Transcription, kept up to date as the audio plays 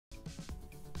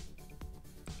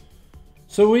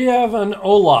So we have an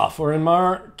Olaf, or in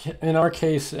our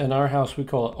case, in our house, we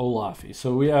call it Olafy.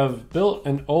 So we have built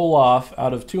an Olaf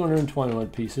out of 221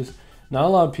 pieces. Not a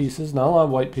lot of pieces, not a lot of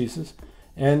white pieces.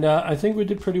 And I think we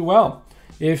did pretty well.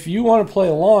 If you want to play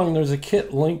along, there's a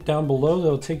kit link down below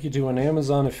that'll take you to an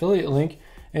Amazon affiliate link.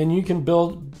 And you can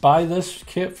buy this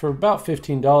kit for about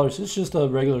 $15. It's just a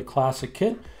regular classic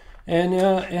kit. And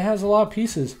it has a lot of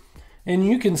pieces. And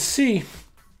you can see,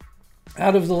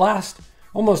 out of the last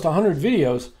almost 100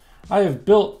 videos, I have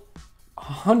built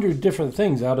 100 different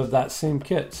things out of that same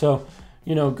kit. So,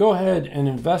 you know, go ahead and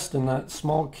invest in that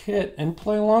small kit and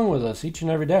play along with us each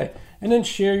and every day. And then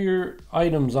share your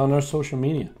items on our social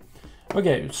media.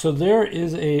 Okay, so there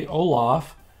is a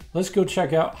Olaf. Let's go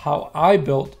check out how I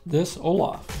built this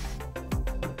Olaf.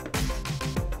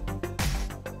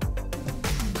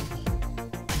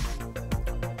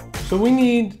 So we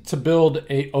need to build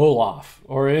a Olaf,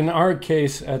 or in our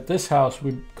case at this house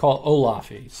we call it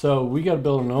Olafy. So we got to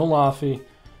build an Olafy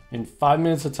in 5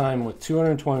 minutes of time with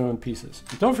 221 pieces.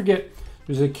 Don't forget,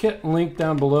 there's a kit link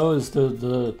down below, is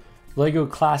the Lego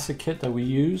Classic kit that we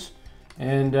use,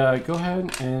 and go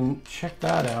ahead and check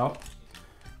that out.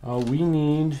 We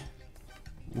need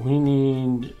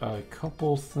a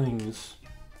couple things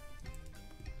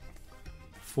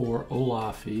for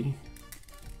Olafy.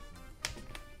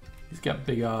 He's got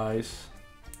big eyes.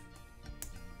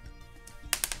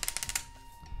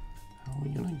 How are we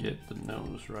gonna get the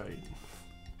nose right?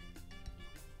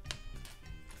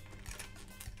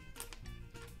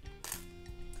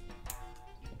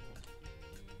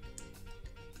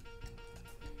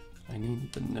 I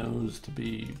need the nose to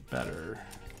be better.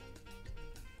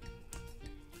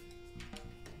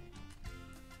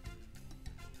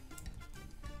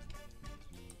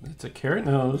 It's a carrot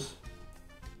nose.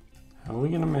 How are we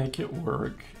gonna make it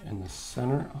work in the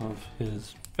center of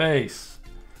his face?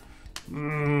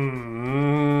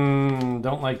 Don't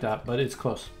like that, but it's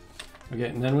close. Okay,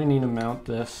 and then we need to mount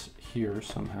this here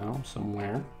somehow,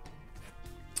 somewhere.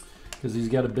 Because he's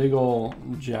got a big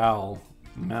old jowl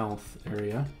mouth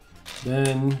area.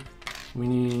 Then we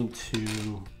need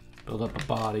to build up a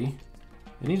body.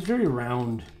 And he's very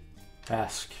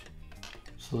round-esque.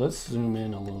 So let's zoom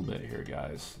in a little bit here,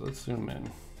 guys. Let's zoom in.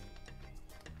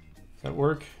 Does that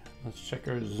work? Let's check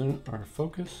our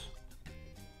focus.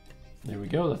 There we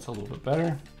go, that's a little bit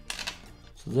better.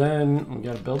 So then we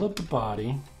gotta build up the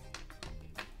body.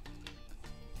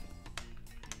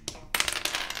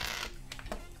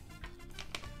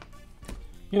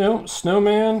 You know,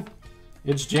 snowman,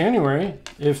 it's January.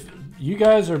 If you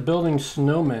guys are building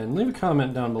snowmen, leave a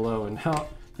comment down below and how,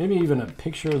 maybe even a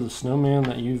picture of the snowman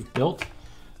that you've built.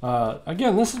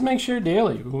 Again, this is Make Share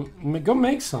Daily. Go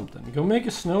make something. Go make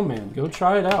a snowman. Go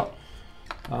try it out.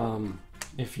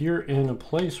 If you're in a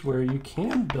place where you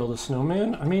can build a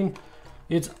snowman, I mean,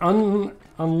 it's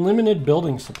unlimited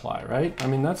building supply, right? I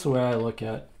mean, that's the way I look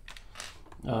at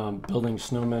building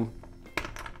snowmen.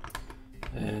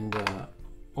 And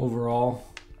overall,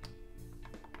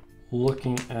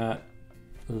 looking at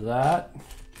that,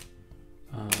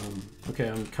 okay,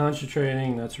 I'm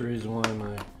concentrating. That's the reason why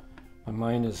my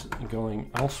mind is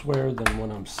going elsewhere than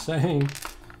what I'm saying.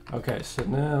 Okay, so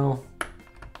now,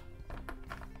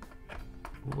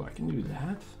 ooh, I can do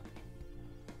that.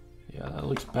 Yeah, that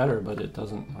looks better, but it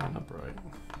doesn't line up right.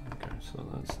 Okay, so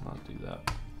let's not do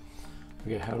that.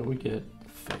 Okay, how do we get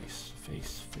face?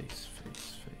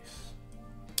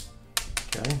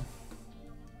 Okay.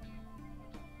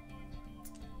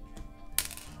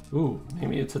 Ooh,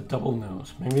 maybe it's a double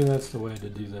nose. Maybe that's the way to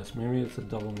do this. Maybe it's a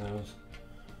double nose.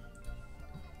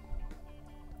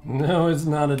 No, it's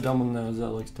not a double nose. That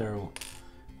looks terrible.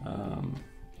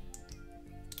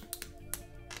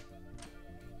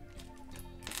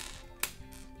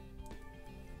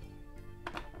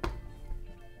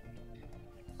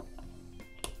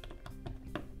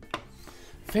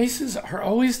 Faces are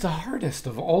always the hardest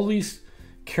of all these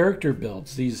character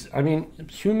builds. I mean,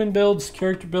 human builds,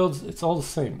 character builds, it's all the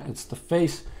same. It's the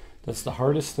face that's the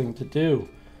hardest thing to do.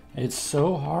 It's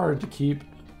so hard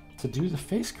to do the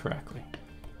face correctly.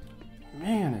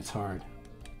 Man, it's hard.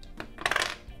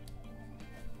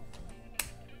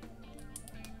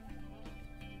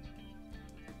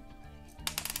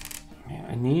 Man,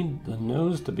 I need the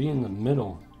nose to be in the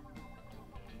middle.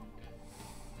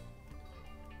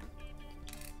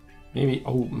 Maybe,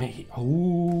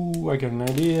 oh, I got an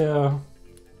idea.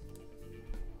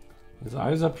 His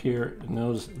eyes up here,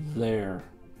 nose there.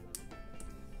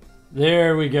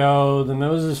 There we go. The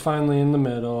nose is finally in the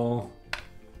middle.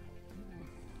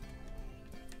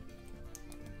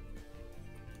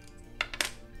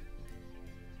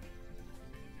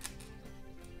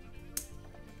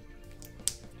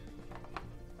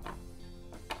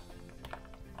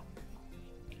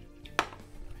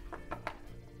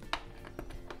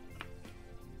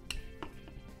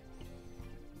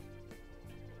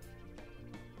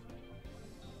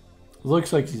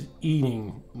 looks like he's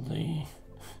eating the...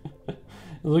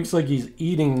 It looks like he's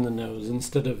eating the nose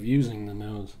instead of using the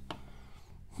nose.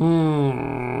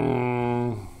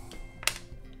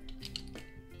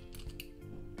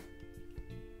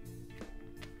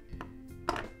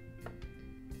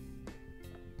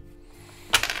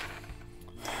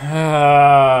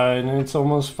 And it's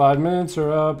almost 5 minutes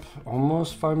are up.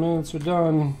 Almost 5 minutes are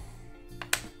done.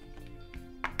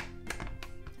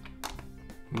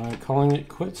 Am I calling it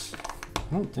quits? I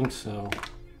don't think so.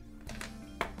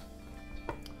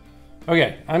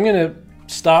 Okay, I'm gonna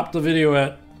stop the video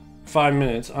at 5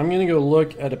 minutes. I'm gonna go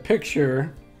look at a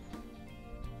picture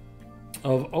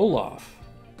of Olaf,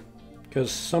 because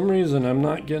for some reason I'm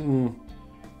not getting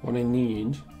what I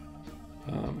need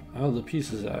out of the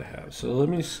pieces that I have. So let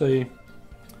me see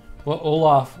what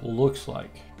Olaf looks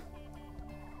like.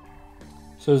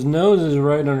 So his nose is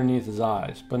right underneath his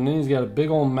eyes, but then he's got a big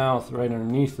old mouth right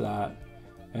underneath that,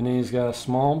 and then he's got a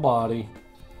small body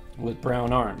with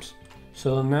brown arms.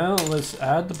 So now let's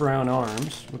add the brown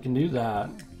arms. We can do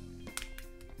that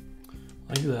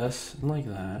like this and like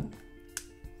that,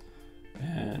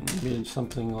 and maybe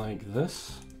something like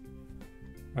this,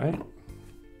 right?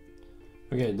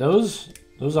 Okay, those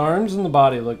arms and the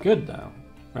body look good now,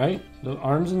 right? The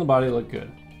arms and the body look good.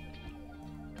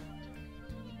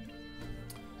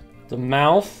 The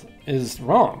mouth is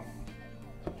wrong.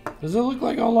 Does it look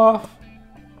like Olaf?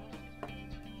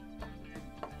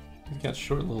 He's got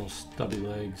short little stubby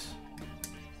legs.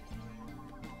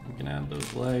 We can add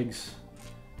those legs.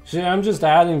 See, I'm just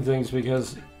adding things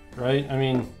because, right? I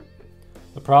mean,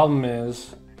 the problem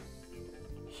is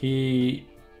he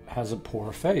has a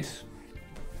poor face.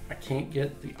 I can't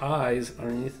get the eyes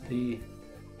underneath the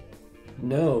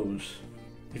nose.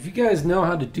 If you guys know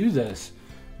how to do this,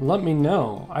 let me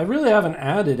know. I really haven't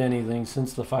added anything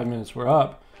since the 5 minutes were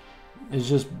up. It's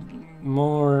just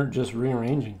more just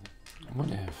rearranging. What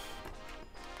if?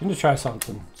 I need to try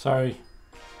something. Sorry.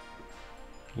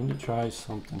 I need to try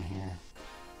something here.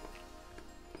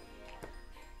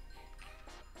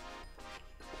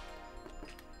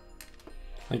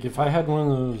 Like if I had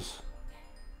one of those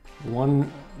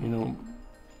one, you know,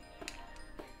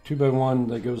 2x1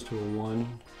 that goes to a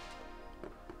 1,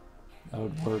 that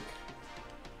would work.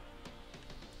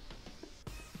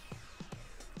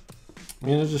 I'm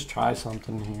gonna just try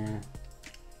something here.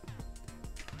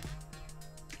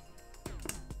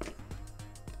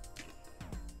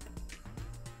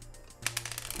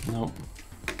 Nope.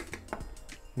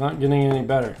 Not getting any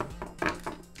better.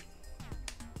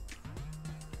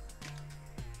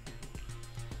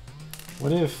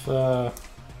 What if I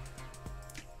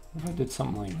did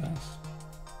something like this?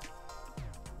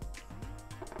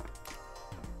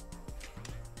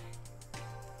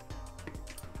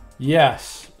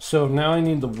 Yes. So now I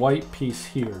need the white piece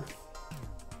here.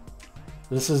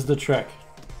 This is the trick.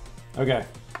 Okay.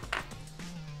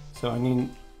 So I need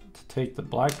to take the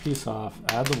black piece off,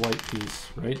 add the white piece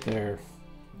right there.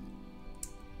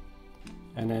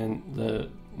 And then the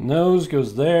nose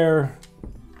goes there.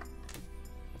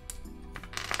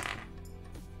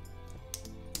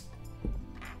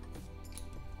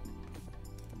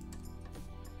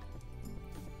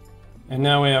 And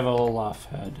now we have a Olaf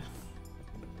head.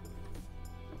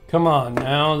 Come on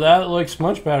now, that looks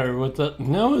much better with the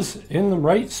nose in the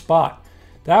right spot.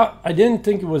 That I didn't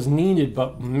think it was needed,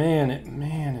 but man,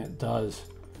 it does.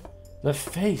 The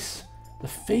faces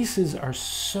are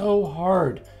so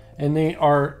hard, and they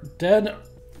are dead.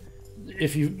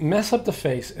 If you mess up the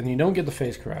face and you don't get the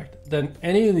face correct, then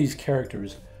any of these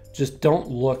characters just don't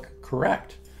look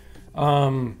correct.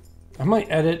 I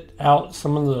might edit out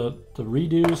some of the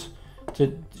redos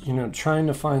to, you know, trying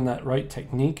to find that right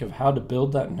technique of how to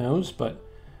build that nose, but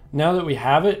now that we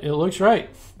have it, it looks right.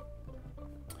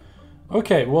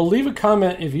 Okay, well, leave a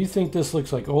comment if you think this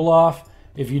looks like Olaf.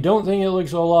 If you don't think it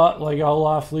looks like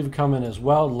Olaf, leave a comment as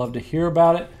well. I'd love to hear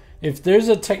about it. If there's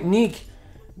a technique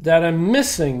that I'm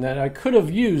missing that I could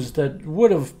have used that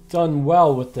would have done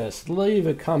well with this, leave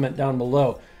a comment down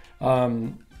below.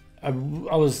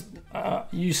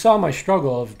 You saw my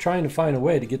struggle of trying to find a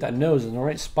way to get that nose in the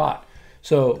right spot.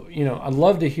 So, you know, I'd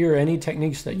love to hear any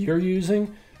techniques that you're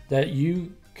using that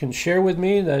you can share with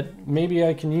me that maybe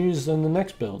I can use in the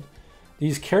next build.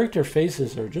 These character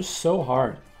faces are just so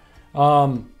hard.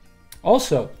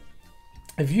 Also,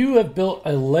 if you have built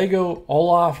a Lego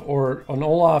Olaf or an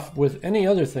Olaf with any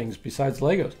other things besides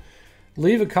Legos,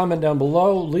 leave a comment down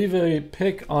below, leave a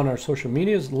pic on our social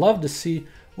medias. Love to see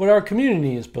what our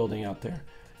community is building out there.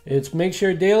 It's Make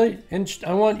Share Daily, and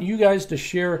I want you guys to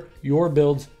share your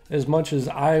builds as much as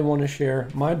I want to share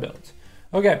my builds.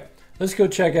 Okay, let's go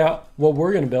check out what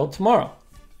we're going to build tomorrow.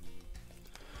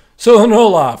 So an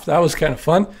Olaf, that was kind of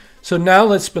fun. So now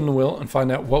let's spin the wheel and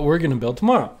find out what we're going to build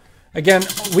tomorrow. Again,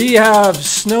 we have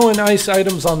snow and ice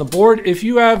items on the board. If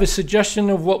you have a suggestion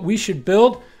of what we should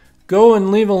build, go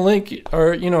and leave a link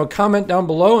or a comment down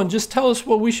below and just tell us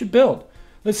what we should build.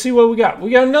 Let's see what we got. We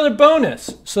got another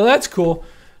bonus, so that's cool.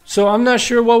 So I'm not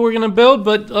sure what we're going to build,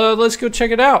 but let's go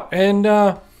check it out.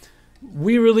 And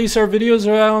we release our videos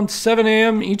around 7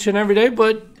 a.m. each and every day,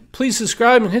 but please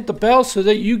subscribe and hit the bell so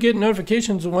that you get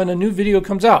notifications when a new video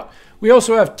comes out. We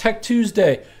also have Tech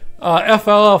Tuesday,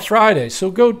 FLL Friday,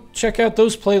 so go check out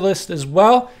those playlists as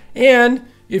well. And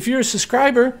if you're a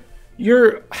subscriber,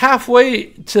 you're halfway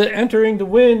to entering to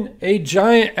win a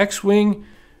giant X-Wing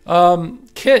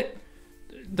kit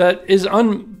that is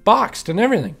unboxed and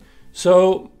everything.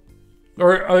 So,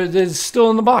 or is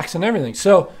still in the box and everything.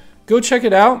 So go check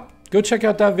it out. Go check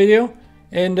out that video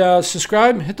and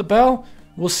subscribe and hit the bell.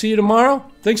 We'll see you tomorrow.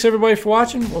 Thanks everybody for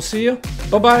watching. We'll see you.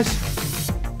 Bye-bye.